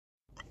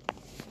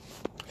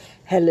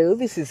Hello,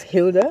 this is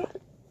Hilda.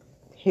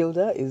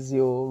 Hilda is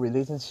your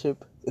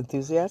relationship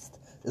enthusiast,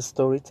 a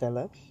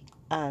storyteller,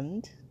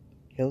 and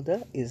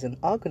Hilda is an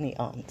agony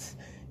aunt.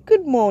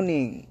 Good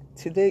morning.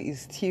 Today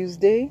is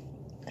Tuesday.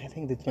 I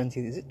think the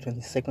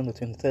 22nd or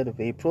 23rd of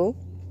April.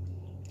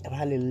 I've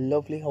had a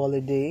lovely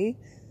holiday.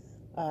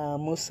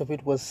 Most of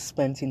it was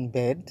spent in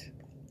bed,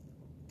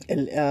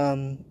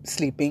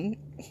 sleeping.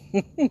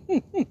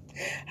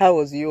 How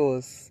was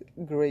yours?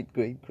 Great.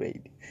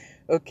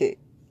 Okay,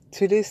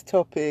 today's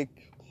topic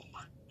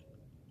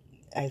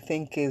I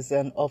think is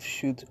an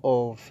offshoot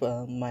of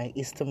my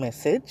Easter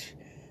message.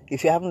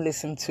 If you haven't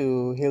listened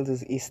to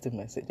Hilda's Easter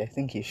message, I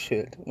think you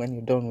should when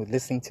you're done with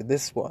listening to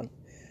this one.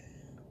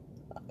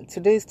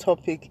 Today's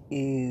topic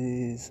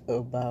is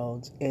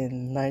about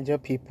in Niger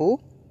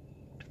people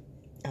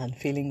and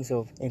feelings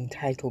of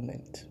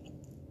entitlement.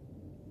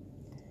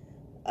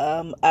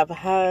 I've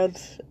had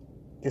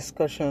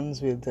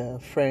discussions with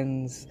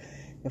friends.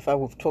 In fact,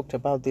 we've talked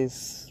about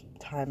this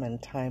time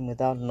and time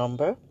without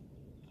number.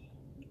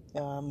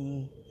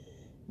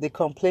 The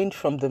complaint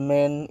from the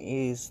men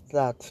is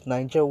that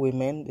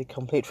the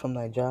complaint from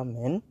Niger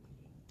men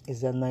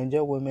is that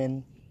Niger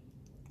women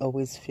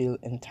always feel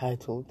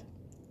entitled.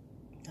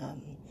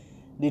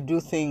 They do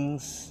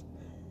things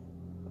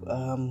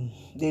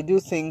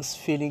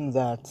feeling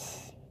that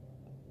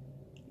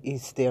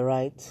it's their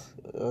right.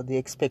 The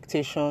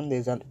expectation,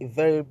 there's a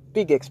very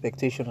big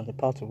expectation on the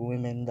part of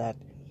women that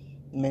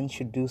men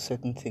should do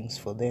certain things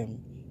for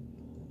them.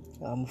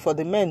 For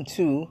the men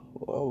too,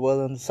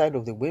 well, on the side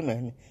of the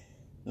women,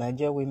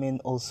 Niger women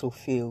also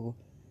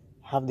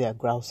have their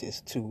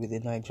grouses too with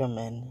the Niger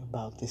men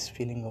about this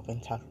feeling of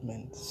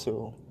entitlement.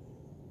 So,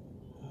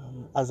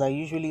 as I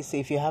usually say,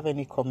 if you have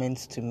any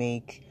comments to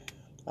make,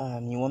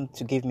 you want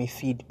to give me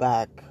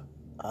feedback,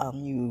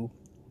 you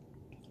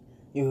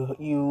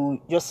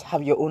just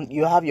have your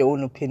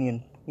own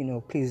opinion.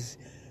 Please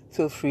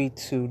feel free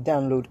to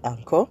download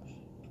Anchor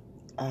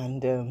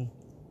and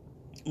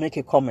make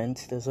a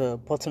comment. There's a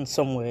button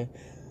somewhere,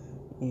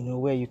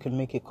 where you can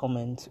make a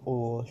comment,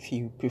 or if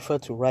you prefer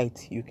to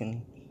write, you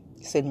can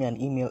send me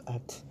an email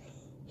at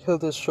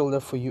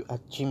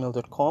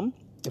hildashoulderforyou@gmail.com.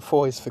 The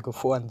 4 is figure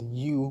 4 and the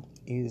U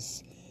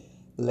is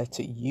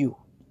letter U.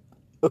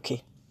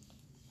 Okay.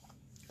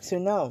 So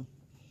now,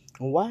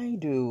 why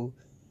do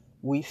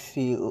we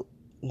feel,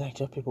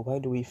 Niger people, why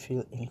do we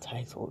feel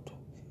entitled?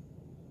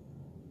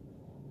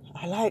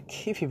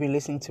 If you've been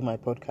listening to my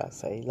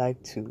podcast, I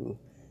like to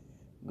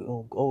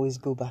always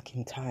go back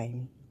in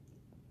time.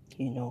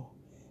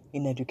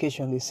 In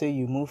education, they say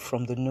you move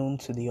from the known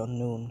to the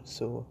unknown.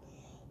 So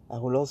I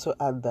will also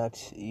add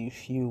that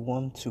if you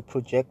want to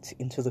project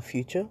into the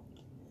future,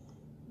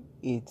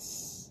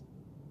 it's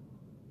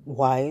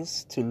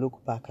wise to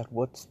look back at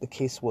what the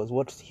case was,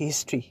 what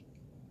history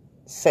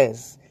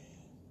says,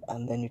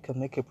 and then you can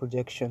make a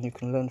projection. You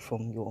can learn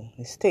from your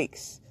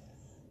mistakes.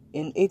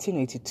 In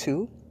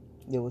 1882,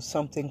 there was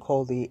something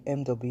called the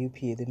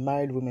MWPA, the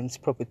Married Women's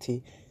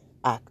Property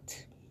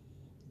Act,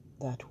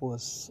 that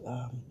was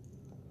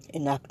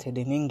enacted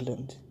in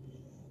England.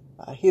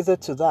 Hither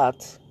to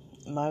that,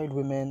 married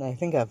women, I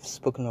think I've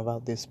spoken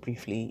about this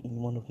briefly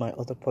in one of my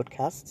other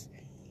podcasts,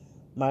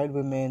 married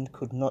women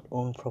could not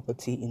own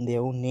property in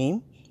their own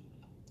name,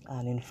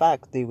 and in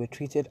fact they were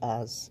treated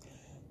as,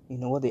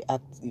 what the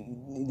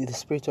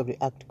spirit of the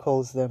act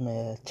calls them,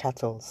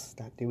 chattels.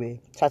 That they were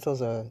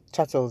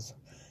chattels.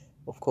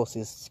 Of course,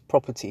 is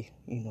property,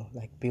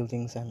 like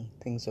buildings and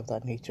things of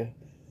that nature.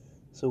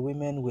 So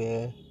women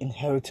were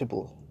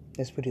inheritable,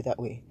 let's put it that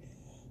way.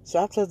 So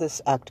after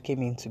this act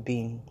came into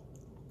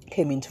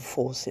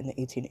force in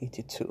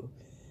 1882,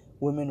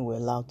 women were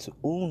allowed to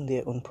own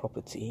their own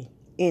property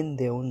in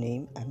their own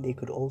name, and they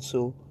could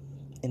also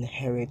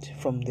inherit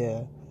from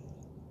their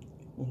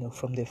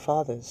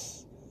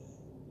fathers.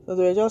 So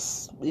they were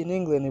just, in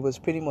England, it was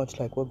pretty much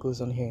like what goes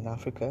on here in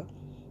Africa,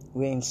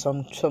 where in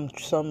some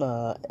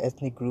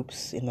ethnic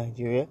groups in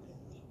Nigeria,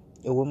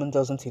 a woman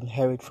doesn't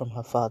inherit from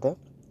her father,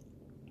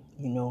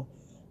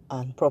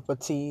 and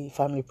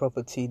family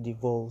property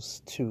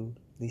devolves to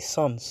the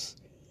sons.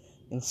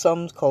 In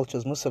some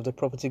cultures, most of the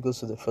property goes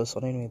to the first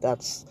son. Anyway,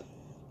 that's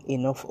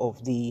enough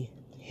of the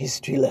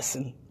history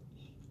lesson.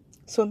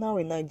 So now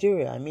in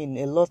Nigeria,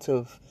 a lot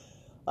of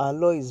our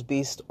law is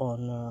based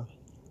on,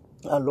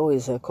 our law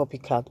is a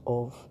copycat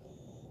of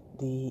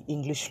the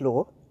English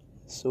law.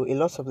 So a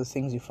lot of the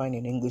things you find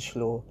in English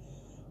law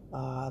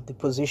are the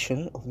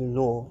position of the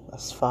law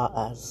as far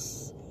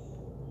as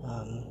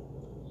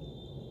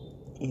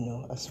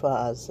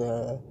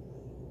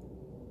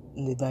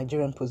the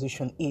Nigerian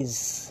position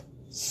is.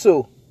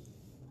 So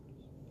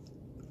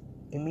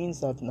it means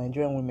that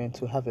Nigerian women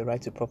to have a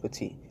right to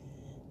property,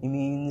 it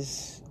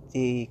means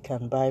they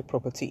can buy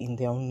property in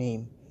their own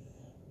name.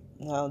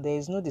 Now, there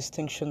is no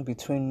distinction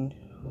between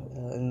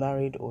a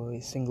married or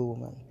a single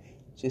woman.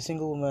 So a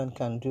single woman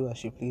can do as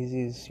she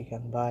pleases. She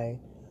can buy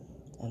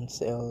and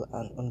sell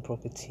and own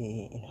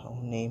property in her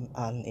own name,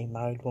 and a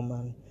married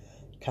woman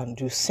can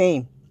do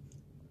same.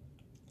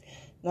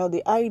 Now,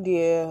 the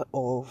idea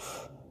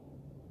of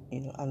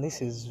and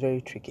this is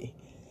very tricky.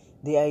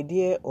 The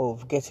idea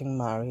of getting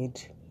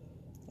married,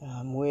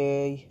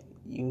 where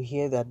you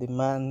hear that the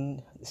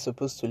man is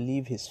supposed to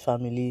leave his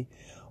family,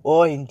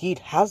 or indeed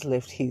has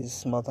left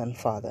his mother and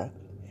father,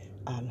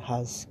 and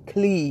has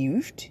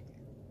cleaved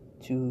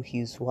to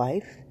his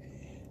wife,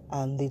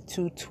 and the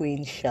two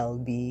twins shall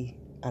be,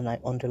 and I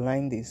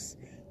underline this,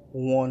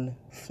 one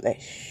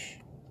flesh.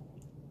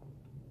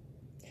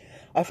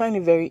 I find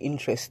it very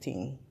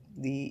interesting,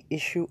 the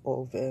issue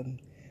of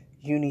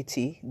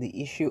unity,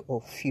 the issue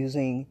of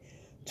fusing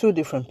two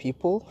different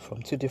people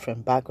from two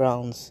different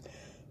backgrounds,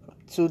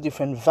 two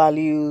different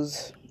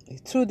values,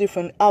 two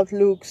different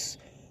outlooks,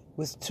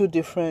 with two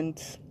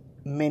different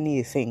many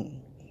a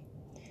thing.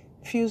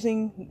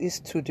 Fusing these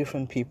two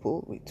different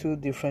people with two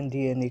different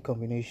DNA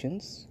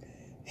combinations,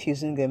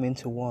 fusing them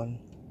into one,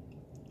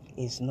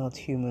 is not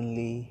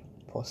humanly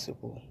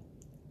possible.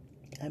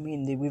 I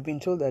mean, we've been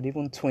told that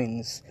even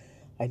twins,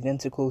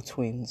 identical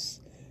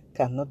twins,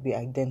 cannot be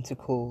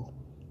identical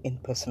in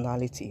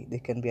personality. They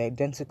can be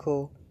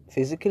identical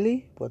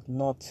physically, but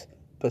not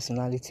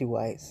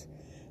personality-wise.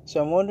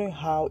 So I'm wondering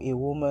how a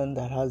woman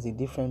that has a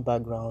different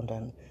background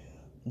and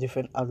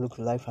different outlook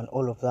on life and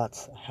all of that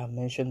I have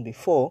mentioned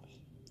before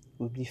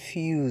will be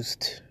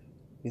fused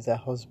with her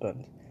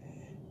husband,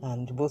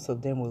 and both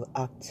of them will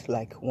act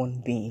like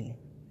one being.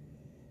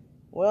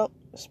 Well,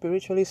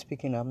 spiritually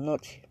speaking, I'm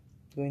not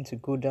going to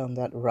go down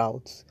that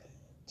route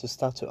to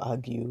start to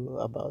argue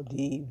about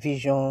the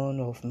vision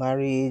of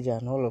marriage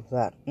and all of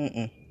that.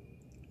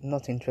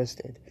 Not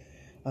interested.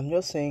 I'm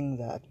just saying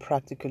that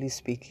practically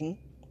speaking,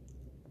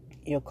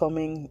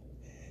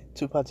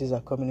 two parties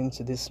are coming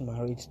into this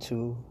marriage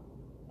to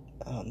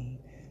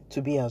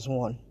be as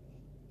one.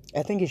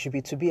 I think it should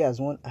be to be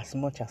as one as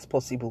much as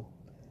possible.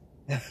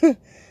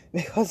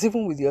 Because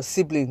even with your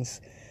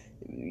siblings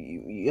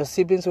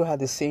who had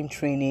the same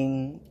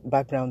training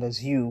background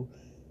as you,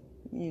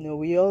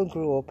 we all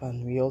grow up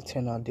and we all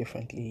turn out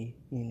differently,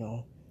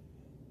 And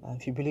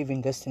if you believe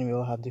in destiny, we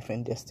all have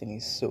different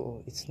destinies,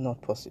 so it's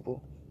not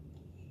possible.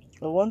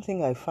 But one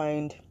thing I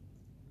find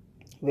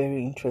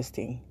very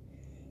interesting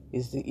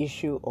is the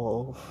issue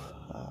of,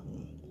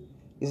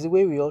 is the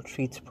way we all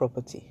treat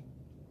property.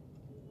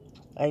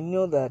 I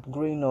know that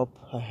growing up,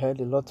 I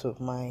heard a lot of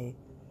my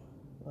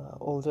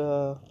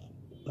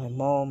my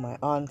mom, my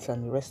aunts,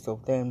 and the rest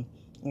of them,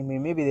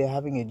 maybe they're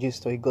having a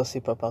gist or a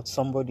gossip about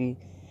somebody,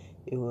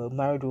 a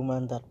married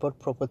woman that bought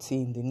property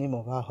in the name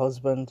of her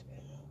husband,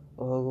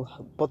 or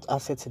bought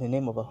assets in the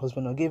name of her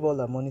husband, or gave all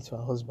her money to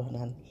her husband.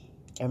 And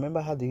I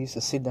remember how they used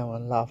to sit down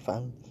and laugh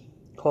and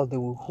call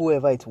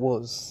whoever it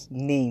was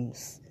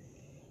names.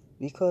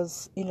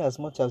 Because in as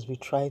much as we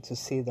try to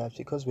say that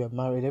because we are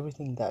married,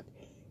 everything that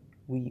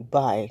we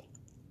buy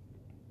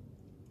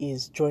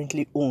is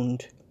jointly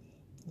owned,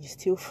 you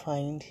still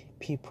find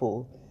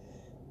people,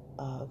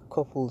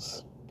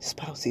 couples,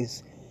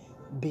 spouses,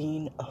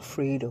 being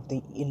afraid of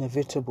the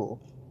inevitable,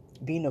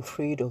 being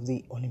afraid of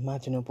the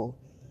unimaginable.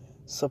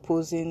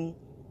 Supposing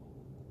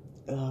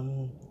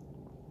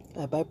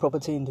I buy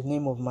property in the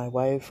name of my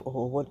wife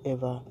or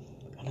whatever,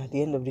 and at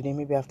the end of the day,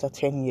 maybe after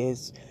 10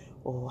 years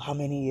or how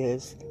many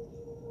years,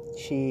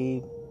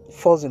 she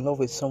falls in love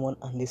with someone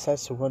and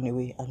decides to run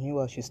away, and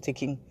meanwhile she's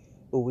taking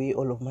away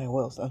all of my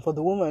wealth. And for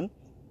the woman,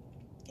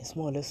 it's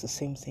more or less the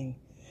same thing.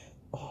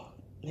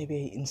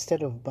 Maybe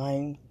instead of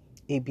buying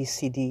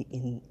ABCD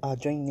in our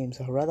joint names,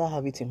 I'd rather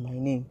have it in my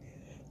name,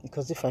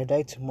 because if I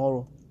die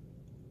tomorrow,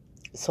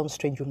 some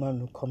strange woman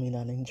will come in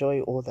and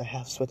enjoy all that I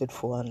have sweated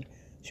for, and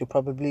she'll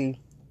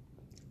probably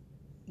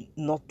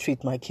not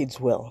treat my kids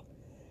well.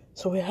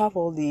 So we have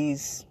all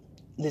these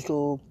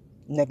little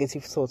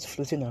negative thoughts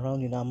floating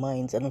around in our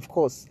minds, and of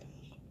course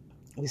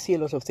we see a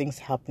lot of things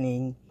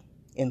happening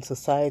in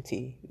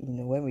society,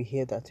 when we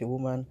hear that a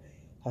woman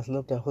has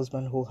loved her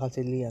husband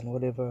wholeheartedly and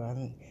whatever,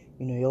 and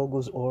it all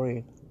goes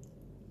awry.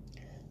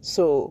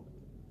 So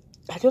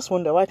I just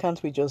wonder, why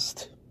can't we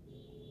just,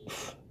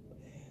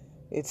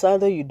 it's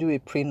either you do a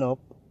prenup,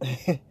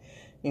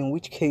 in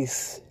which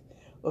case,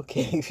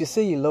 okay, if you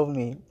say you love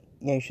me,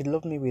 you should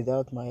love me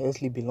without my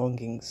earthly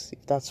belongings.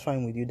 If that's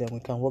fine with you, then we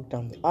can walk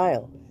down the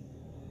aisle.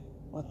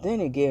 But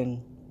then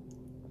again,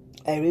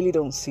 I really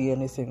don't see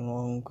anything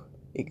wrong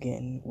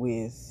again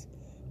with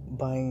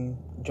buying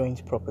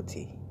joint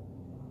property.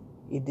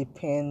 It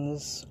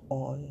depends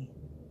on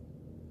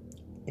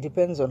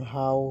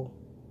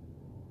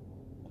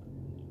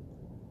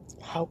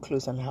how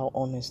close and how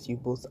honest you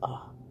both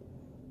are,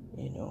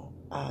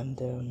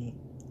 and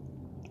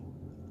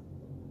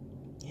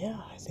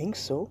I think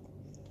so.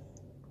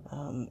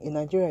 In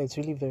Nigeria, it's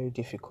really very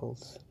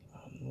difficult.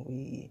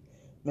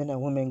 Men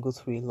and women go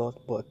through a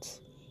lot, but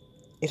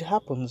it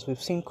happens.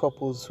 We've seen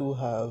couples who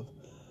have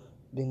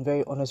been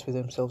very honest with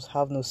themselves,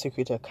 have no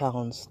secret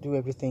accounts, do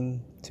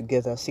everything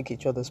together, seek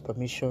each other's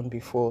permission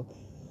before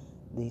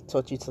they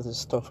touch each other's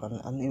stuff,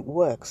 and it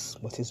works,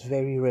 but it's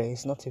very rare.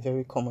 It's not a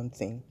very common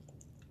thing.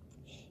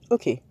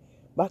 Okay,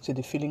 back to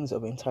the feelings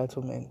of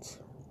entitlement.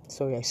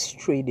 Sorry, I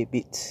strayed a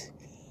bit.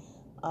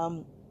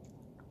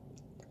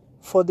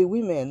 For the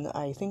women,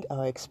 I think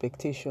our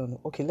expectation,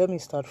 okay, let me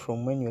start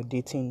from when you're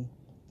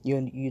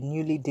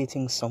newly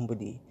dating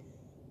somebody.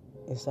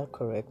 Is that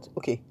correct?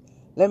 Okay,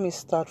 let me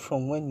start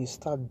from when you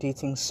start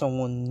dating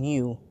someone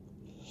new.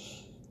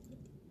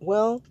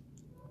 Well,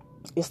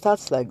 it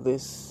starts like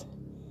this.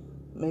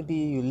 Maybe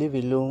you live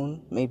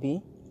alone,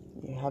 maybe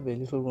you have a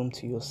little room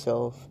to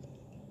yourself,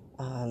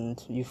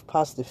 and you've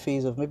passed the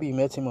phase of maybe you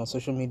met him on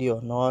social media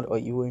or not, or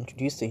you were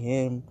introduced to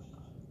him,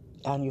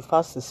 and you've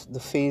passed the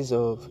phase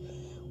of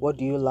what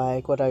do you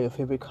like, what are your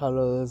favorite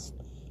colors,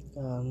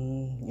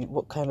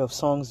 what kind of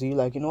songs do you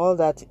like, all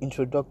that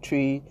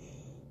introductory,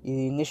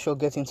 initial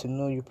getting to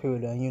know you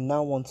period, and you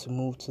now want to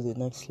move to the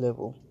next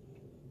level.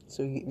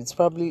 So it's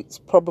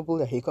probable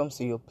that he comes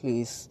to your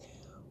place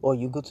or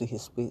you go to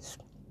his place.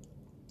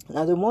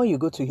 Now, the more you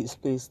go to his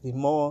place, the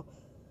more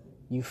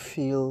you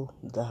feel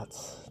that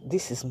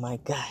this is my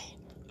guy.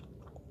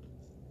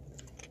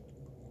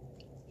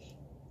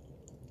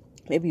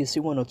 Maybe you see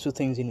one or two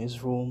things in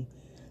his room,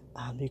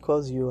 and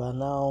because you are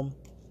now,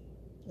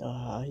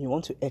 you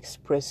want to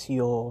express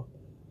your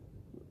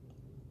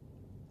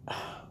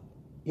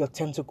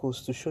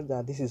tentacles to show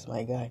that this is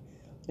my guy.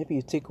 Maybe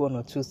you take one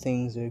or two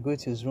things, or you go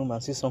to his room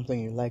and see something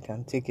you like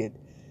and take it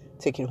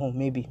home.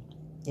 Maybe,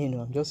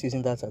 I'm just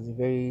using that as a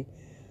very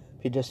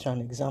pedestrian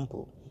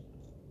example.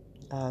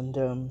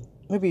 And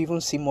maybe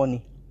even see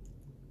money,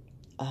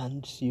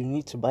 and you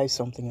need to buy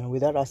something, and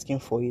without asking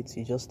for it,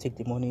 you just take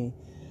the money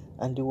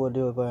and do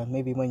whatever. And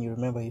maybe when you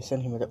remember, you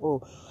send him like,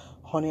 "Oh,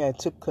 honey, I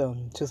took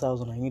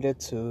 2,000. I needed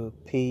to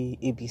pay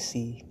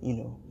ABC."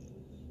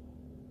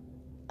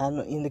 And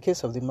in the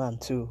case of the man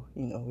too,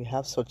 we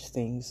have such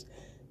things.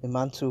 The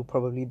man too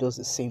probably does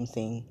the same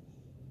thing,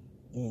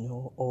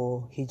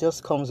 or he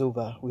just comes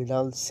over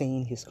without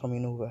saying he's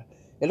coming over.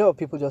 A lot of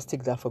people just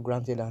take that for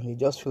granted, and they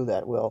just feel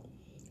that, well,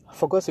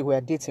 for God's sake, we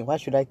are dating. Why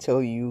should I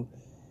tell you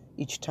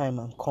each time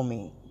I'm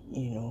coming?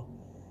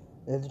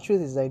 The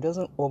truth is that it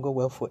doesn't augur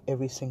well for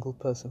every single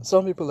person.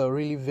 Some people are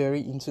really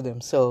very into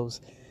themselves,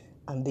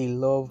 and they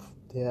love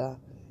their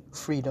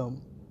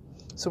freedom.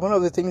 So one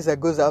of the things that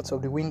goes out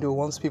of the window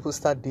once people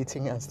start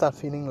dating and start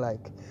feeling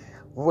like,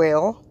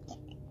 well,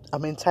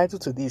 I'm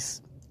entitled to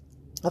this.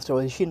 After all,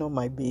 is she not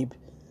my babe?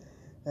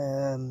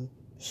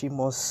 She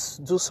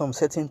must do some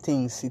certain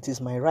things. It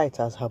is my right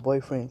as her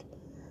boyfriend.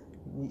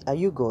 Are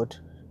you God?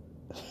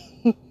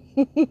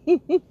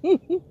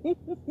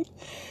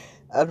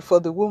 And for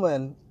the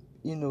woman,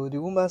 the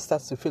woman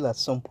starts to feel at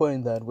some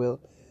point that, well,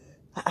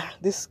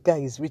 this guy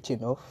is rich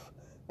enough.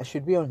 I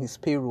should be on his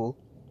payroll.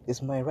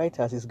 It's my right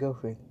as his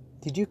girlfriend.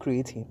 Did you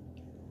create him?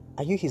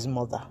 Are you his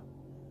mother?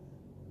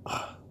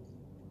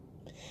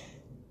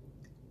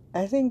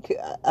 I think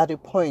at a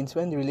point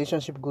when the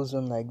relationship goes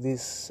on like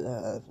this,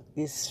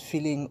 this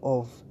feeling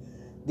of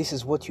this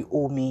is what you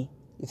owe me,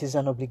 it is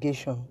an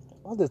obligation.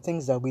 All the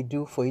things that we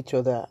do for each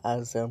other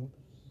as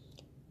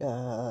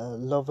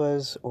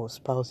lovers or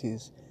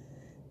spouses,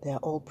 they are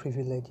all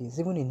privileges.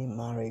 Even in a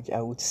marriage,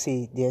 I would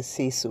say, dare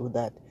say so,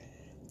 that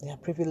they are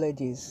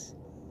privileges.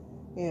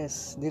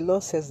 Yes, the law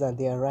says that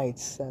they are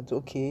rights. That,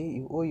 okay,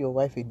 you owe your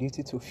wife a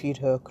duty to feed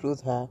her, clothe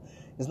her.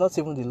 It's not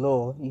even the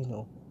law,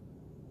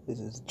 This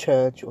is the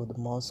church or the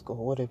mosque or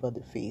whatever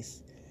they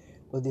face.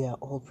 But they are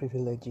all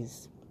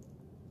privileges.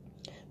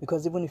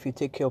 Because even if you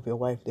take care of your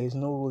wife, there is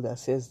no rule that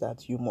says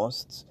that she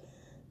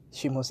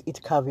must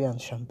eat caviar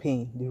and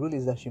champagne. The rule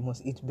is that she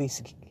must eat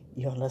basic.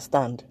 You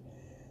understand?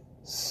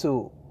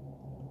 So,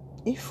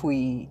 if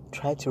we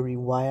try to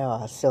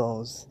rewire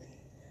ourselves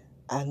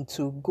and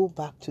to go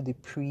back to the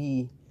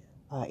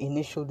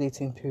initial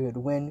dating period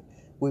when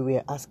we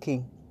were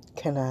asking,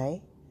 can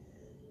I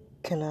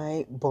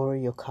borrow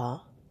your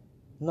car?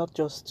 Not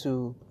just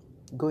to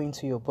go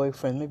into your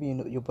boyfriend, maybe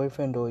your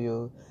boyfriend or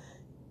even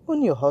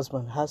your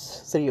husband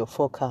has 3 or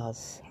 4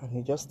 cars, and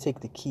you just take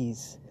the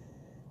keys,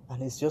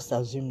 and it's just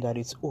assumed that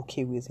it's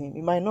okay with him.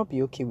 It might not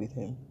be okay with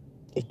him.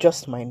 It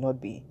just might not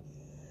be.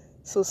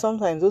 So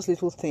sometimes those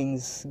little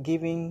things,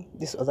 giving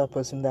this other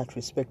person that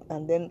respect,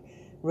 and then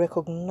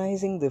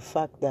recognizing the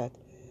fact that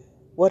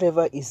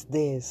whatever is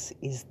theirs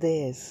is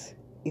theirs.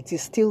 It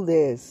is still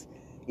theirs.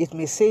 It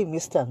may say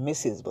Mr. and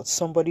Mrs., but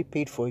somebody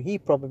paid for it. He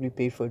probably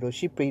paid for it, or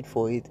she paid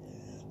for it.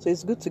 So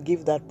it's good to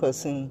give that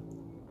person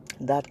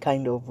that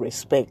kind of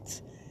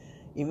respect.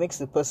 It makes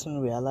the person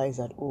realize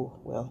that, oh,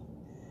 well,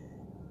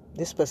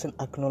 this person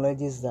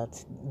acknowledges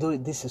that though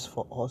this is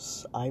for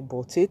us, I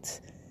bought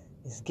it.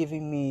 It's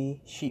giving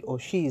me, she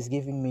is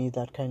giving me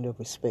that kind of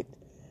respect.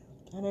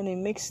 And then it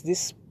makes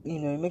it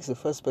makes the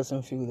first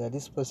person feel that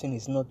this person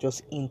is not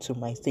just into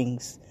my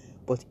things,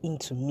 but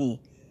into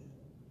me.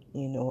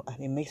 And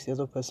it makes the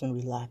other person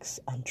relax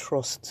and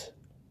trust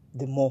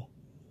the more.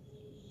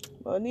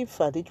 But if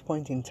at each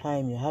point in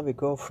time you have a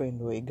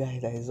girlfriend or a guy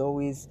that is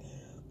always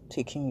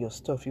taking your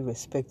stuff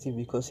irrespective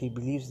because he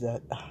believes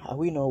that, are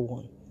we not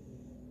one?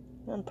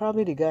 And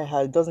probably the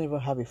guy doesn't even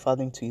have a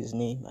farthing to his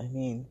name. I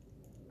mean,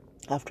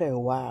 after a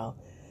while,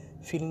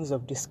 feelings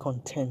of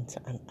discontent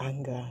and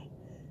anger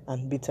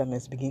and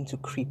bitterness begin to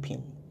creep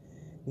in.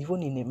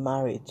 Even in a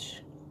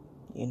marriage,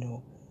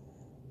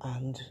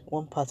 and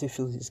one party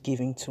feels it's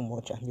giving too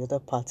much and the other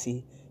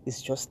party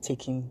is just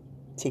taking,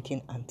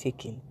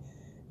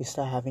 you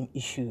start having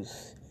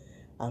issues.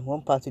 And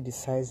one party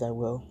decides that,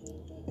 well,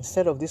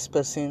 instead of this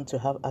person to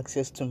have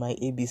access to my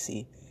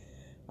ABC,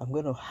 I'm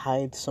going to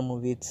hide some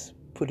of it,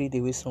 put it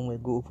away somewhere,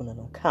 go open an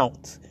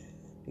account,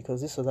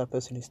 because this other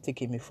person is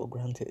taking me for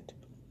granted.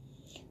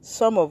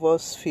 Some of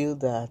us feel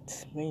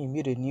that when you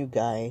meet a new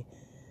guy,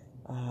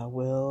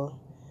 the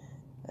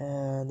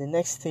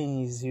next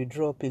thing is you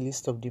draw up a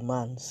list of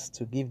demands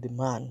to give the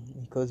man,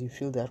 because you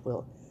feel that,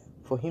 well,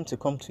 for him to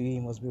come to you, he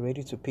must be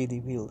ready to pay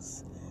the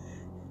bills.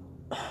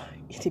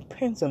 It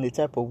depends on the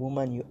type of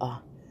woman you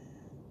are.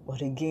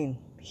 But again,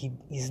 he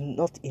is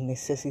not a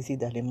necessity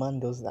that a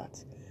man does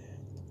that.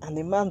 And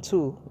the man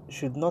too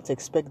should not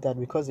expect that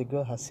because a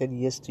girl has said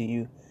yes to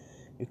you,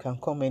 you can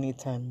come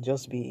anytime,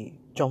 just be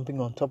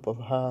jumping on top of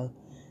her,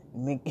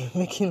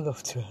 making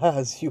love to her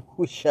as you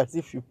wish, as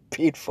if you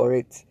paid for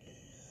it.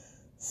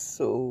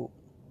 So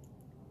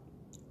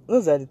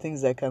those are the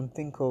things I can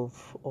think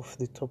of off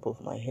the top of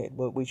my head.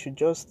 But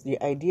the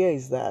idea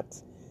is that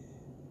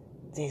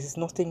there's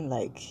nothing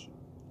like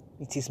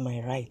it is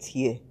my right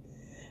here.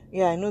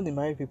 Yeah, I know the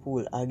married people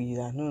will argue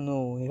that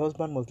no, a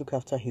husband must look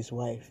after his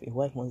wife. A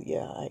wife must,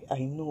 I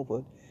know,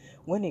 but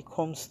when it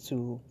comes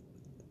to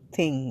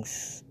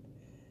things,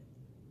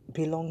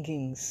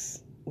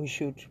 belongings, we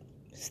should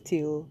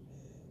still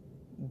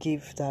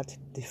give that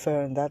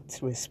deference, that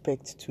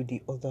respect to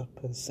the other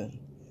person.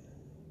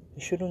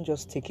 We shouldn't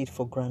just take it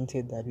for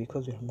granted that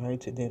because we are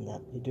married to them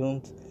that they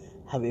don't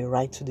have a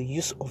right to the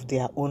use of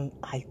their own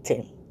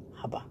item.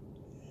 Haba.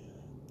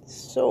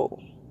 So,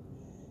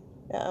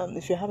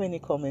 if you have any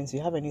comments,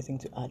 you have anything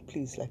to add,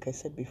 please, like I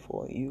said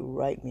before, you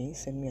write me,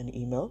 send me an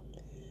email.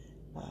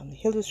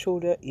 Hilda's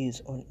Shoulder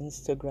is on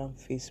Instagram,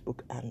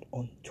 Facebook, and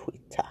on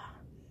Twitter.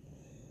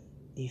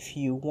 If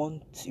you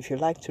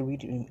like to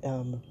read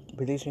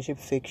relationship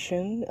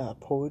fiction,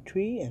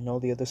 poetry, and all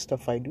the other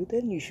stuff I do,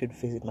 then you should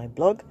visit my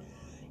blog.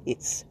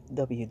 It's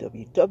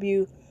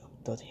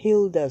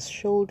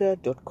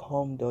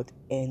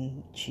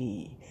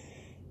www.hildasshoulder.com.ng.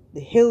 The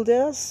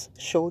Hilda's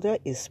Shoulder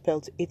is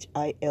spelled HILDASS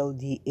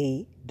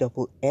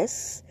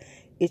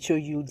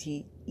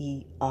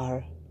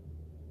HOUDER.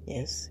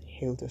 Yes,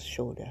 Hilda's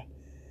Shoulder.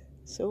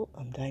 So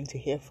I'm dying to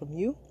hear from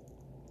you.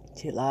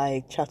 Till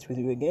I chat with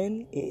you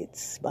again,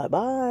 it's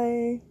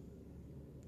bye-bye.